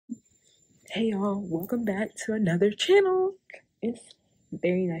Hey y'all, welcome back to another channel. It's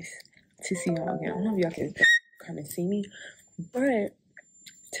very nice to see y'all again. I don't know if y'all can kind of see me, but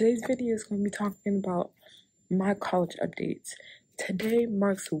today's video is going to be talking about my college updates. Today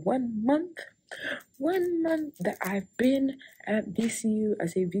marks 1 month that I've been at VCU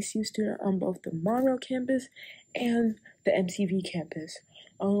as a VCU student on both the Monroe campus and the MCV campus.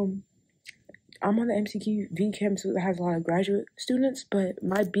 I'm on the MCV campus that has a lot of graduate students, but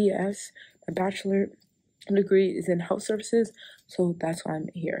my BS, my bachelor degree, is in health services, so that's why I'm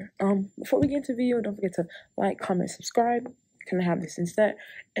here. Before we get into the video, don't forget to like, comment, subscribe. Can I have this instead?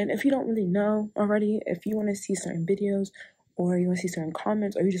 And if you don't really know already, if you want to see certain videos, or you want to see certain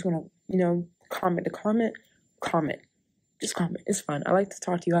comments, or you just want to, comment to comment. Just comment. It's fun. I like to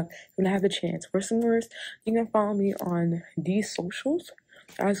talk to you when I have the chance. Worst and worst, you can follow me on these socials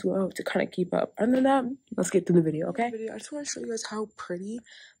as well to kind of keep up. Other than that, let's get to the video, okay? I just want to show you guys how pretty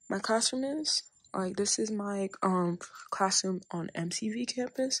my classroom is. Like, this is my classroom on MCV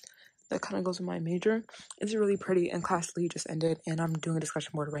campus that kind of goes with my major. It's really pretty, and class lead just ended, and I'm doing a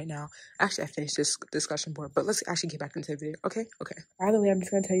discussion board right now. Actually, I finished this discussion board, but let's actually get back into the video, okay? By the way, I'm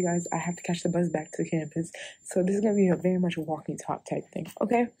just gonna tell you guys, I have to catch the bus back to the campus, so this is gonna be a very much walking talk type thing,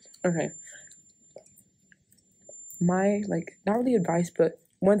 okay? My, not really advice, but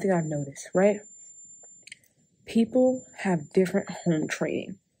one thing I've noticed, right? People have different home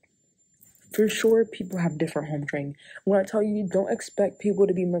training. For sure, people have different home training. When I tell you, don't expect people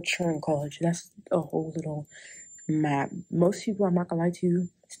to be mature in college. That's a whole little map. Most people, I'm not gonna lie to you,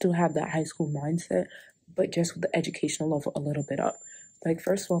 still have that high school mindset, but just with the educational level a little bit up. Like,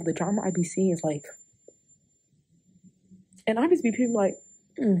 first of all, the drama I be seeing is and obviously people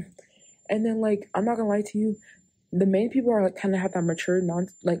and then I'm not gonna lie to you, the main people are kind of have that mature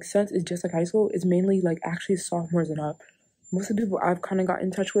sense is just like high school. Is mainly actually sophomores and up. Most of the people I've kind of got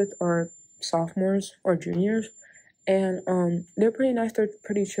in touch with are sophomores or juniors, and they're pretty nice. They're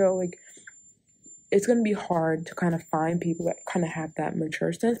pretty chill. It's gonna be hard to kind of find people that kind of have that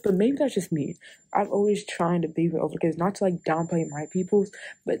mature sense, but maybe that's just me. I've always trying to be with older kids, not to downplay my people's,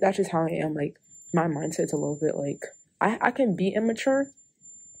 but that's just how I am. My mindset's a little bit I can be immature.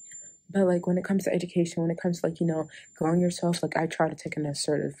 But when it comes to education, when it comes to growing yourself, I try to take an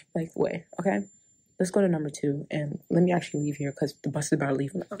assertive way. Okay, let's go to number 2, and let me actually leave here because the bus is about to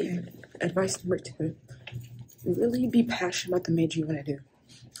leave. Okay, advice number 2: really be passionate about the major you want to do.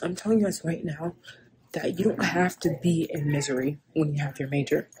 I'm telling you guys right now that you don't have to be in misery when you have your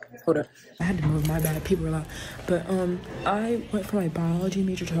major. Hold up, I had to move. My bad. People were loud. But I went from my biology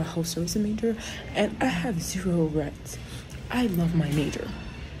major to a health services major, and I have 0 regrets. I love my major.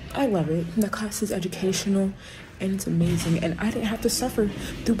 I love it. The class is educational and it's amazing, and I didn't have to suffer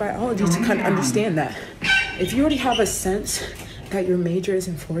through biology to kind of understand that. If you already have a sense that your major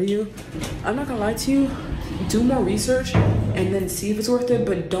isn't for you, I'm not gonna lie to you, do more research and then see if it's worth it,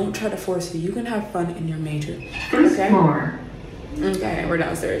 but don't try to force it. You can have fun in your major. Okay? Okay, we're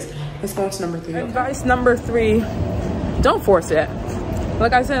downstairs. Let's go to number 3. Advice number 3, don't force it.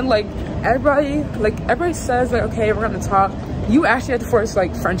 Like I said, everybody says okay, we're gonna talk. You actually have to force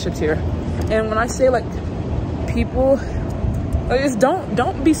friendships here. And when I say people, just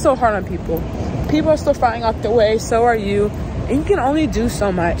don't be so hard on people. People are still finding out their way, so are you, and you can only do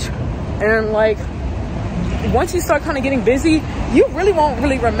so much. And once you start kind of getting busy, you really won't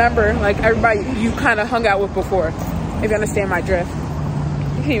really remember everybody you kind of hung out with before, if you understand my drift.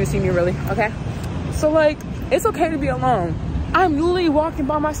 You can't even see me really, okay? So it's okay to be alone. I'm literally walking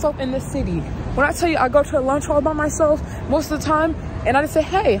by myself in this city. When I tell you I go to a lunch hall by myself most of the time, and I just say,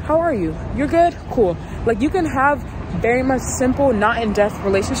 hey, how are you? You're good? Cool. You can have very much simple, not in-depth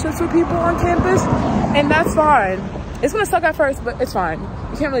relationships with people on campus, and that's fine. It's gonna suck at first, but it's fine.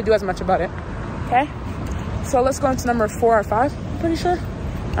 You can't really do as much about it, okay? So let's go into number 4 or 5, pretty sure.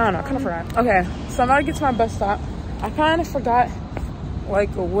 I don't know, I kind of forgot. Okay, so I'm about to get to my bus stop. I kind of forgot what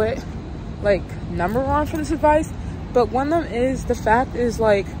number we're on for this advice, but one of them is, the fact is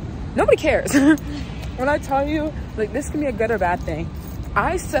nobody cares. When I tell you, this can be a good or bad thing.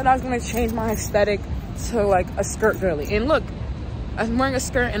 I said I was gonna change my aesthetic to a skirt girly, and look, I'm wearing a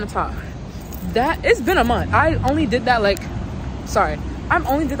skirt and a top. It's been a month. I only did that a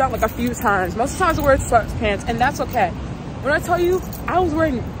few times. Most of the times I wear sweatpants, and that's okay. When I tell you, I was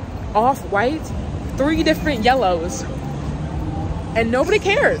wearing off-white, 3 different yellows, and nobody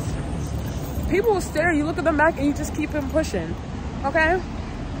cares. People will stare, you look at them back, and you just keep them pushing, okay?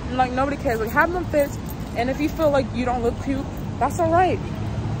 Nobody cares. Have them fit, and if you feel you don't look cute, that's all right,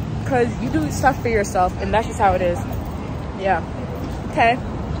 because you do stuff for yourself, and that's just how it is. Yeah. Okay,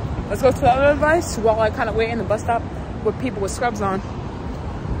 let's go to the other advice while I kind of wait in the bus stop with people with scrubs on.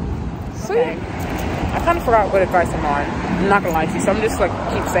 So yeah, I kind of forgot what advice I'm on. I'm not gonna lie to you, so I'm just like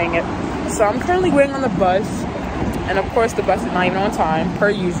keep saying it. So I'm currently waiting on the bus, and of course the bus is not even on time per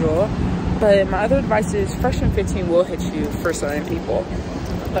usual. But my other advice is freshman 15 will hit you for certain people.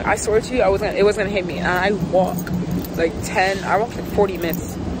 Like I swear to you, it was gonna hit me, and I walk like 40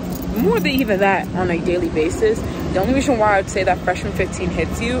 minutes, more than even that, on a daily basis. The only reason why I'd say that freshman 15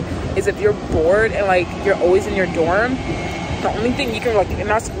 hits you is if you're bored and like you're always in your dorm. The only thing you can, like, and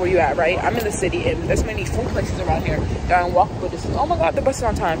that's where you at, right? I'm in the city, and there's many food places around here that are on walkable distance. Oh my god, the bus is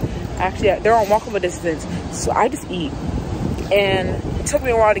on time. Actually, they're on walkable distance, so I just eat. And it took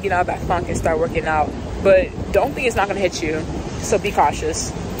me a while to get out of that funk and start working out, but don't think it's not gonna hit you, so be cautious.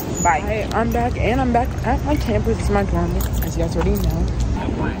 Bye. Hi, I'm back, and I'm back at my campus. It's my dorm, as you guys already know.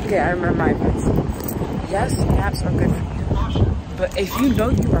 Okay, I remember my advice. Yes, naps are good for you, but if you know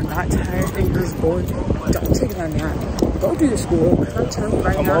you are not tired and you're just bored, don't take a nap. Go do your school. I'm telling you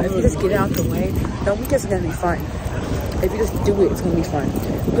right now, if you just get out the way, the weekend's gonna be fun. If you just do it, it's gonna be fun.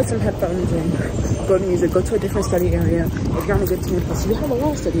 Put some headphones in, go to music, go to a different study area. If you're on a good campus, you have a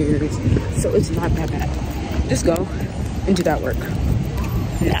lot of study areas, so it's not that bad. Just go and do that work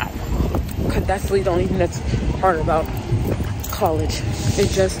now. Because that's really the only thing that's hard about college.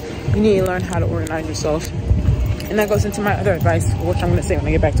 It's just, you need to learn how to organize yourself. And that goes into my other advice, which I'm gonna say when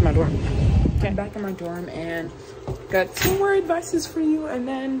I get back to my dorm. Okay, I'm back in my dorm and got 2 more advices for you, and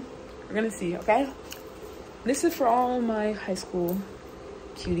then we're gonna see, okay? This is for all my high school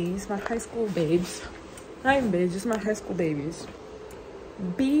cuties, my high school babes. Not even babes, just my high school babies.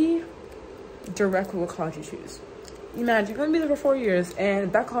 Be direct with what college you choose. Imagine you're gonna be there for 4 years,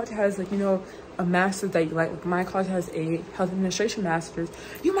 and that college has, like, you know, a master's that you like my college has a health administration master's.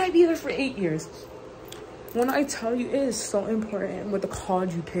 You might be there for 8 years. When I tell you, it is so important with the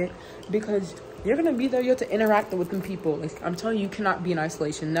college you pick, because you're gonna be there, you have to interact with them people. Like, I'm telling you, you cannot be in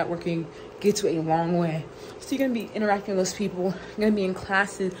isolation. Networking gets you a long way. So you're gonna be interacting with those people, you're gonna be in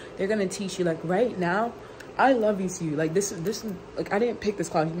classes, they're gonna teach you. Like right now, I love ECU. Like this is like, I didn't pick this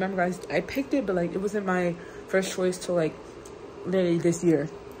college. Remember guys, I picked it, but like it wasn't my first choice till like literally this year.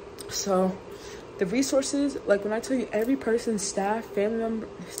 So the resources, like when I tell you, every person, staff, family member,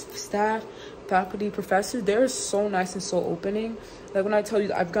 staff, faculty, professors, they're so nice and so opening. Like when I tell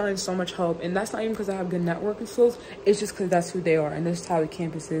you, I've gotten so much help, and that's not even because I have good networking skills. It's just because that's who they are, and this is how the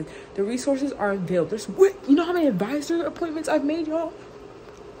campus is. The resources are available. There's, what, you know how many advisor appointments I've made, y'all?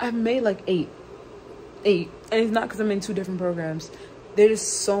 I've made like 8, and it's not because I'm in 2 different programs. There's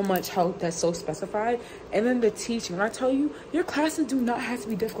so much help that's so specified. And then the teaching, when I tell you, your classes do not have to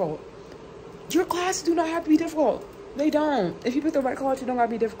be difficult. Your classes do not have to be difficult. They don't. If you pick the right college, you don't gotta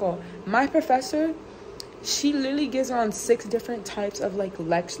be difficult. My professor, she literally gives around 6 different types of like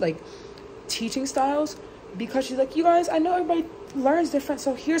teaching styles, because she's like, you guys, I know everybody learns different,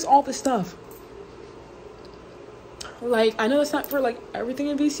 so here's all the stuff. Like, I know it's not for like everything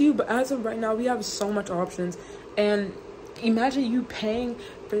in VCU, but as of right now, we have so much options. And imagine you paying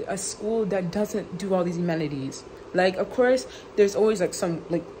for a school that doesn't do all these amenities. Like, of course, there's always like some,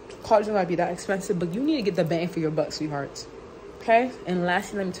 like, college might be that expensive, but you need to get the bang for your buck, sweethearts. Okay? And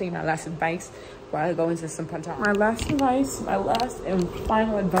lastly, let me tell you my last advice while I go into some punch-out. My last and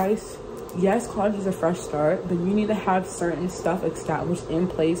final advice, yes, college is a fresh start, but you need to have certain stuff established in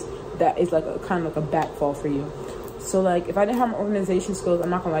place that is like a kind of like a backfall for you. So like, if I didn't have my organization skills,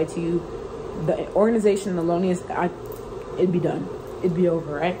 I'm not gonna lie to you, the organization alone is, it'd be done. It'd be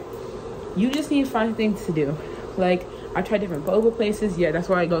over, right? You just need to find things to do. Like, I tried different boba places. Yeah, that's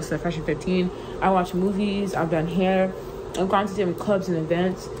where I go to Freshman 15. I watch movies. I've done hair. I've gone to different clubs and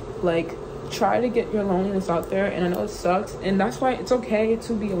events. Like, try to get your loneliness out there. And I know it sucks. And that's why it's okay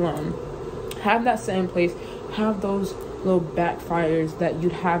to be alone. Have that set in place. Have those little backfires that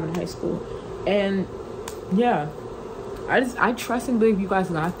you'd have in high school. And, yeah. I trust and believe you guys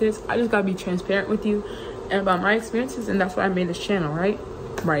got this. I just gotta be transparent with you and about my experiences. And that's why I made this channel, right?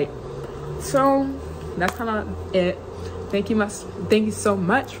 Right. So, that's kind of it. Thank you so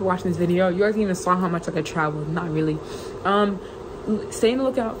much for watching this video. You already even saw how much like I traveled. Not really. Stay on the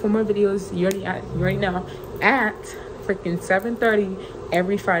lookout for more videos. You already know at freaking 7:30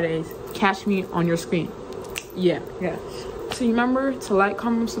 every Fridays. Catch me on your screen. Yeah. So remember to like,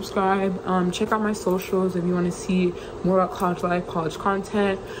 comment, subscribe. Check out my socials if you want to see more about college life, college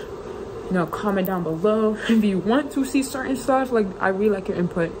content. You know, comment down below if you want to see certain stuff. Like, I really like your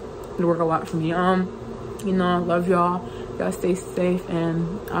input. It'll work a lot for me. You know, I love y'all. Y'all stay safe,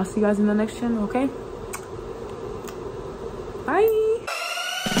 and I'll see you guys in the next channel, okay? Bye.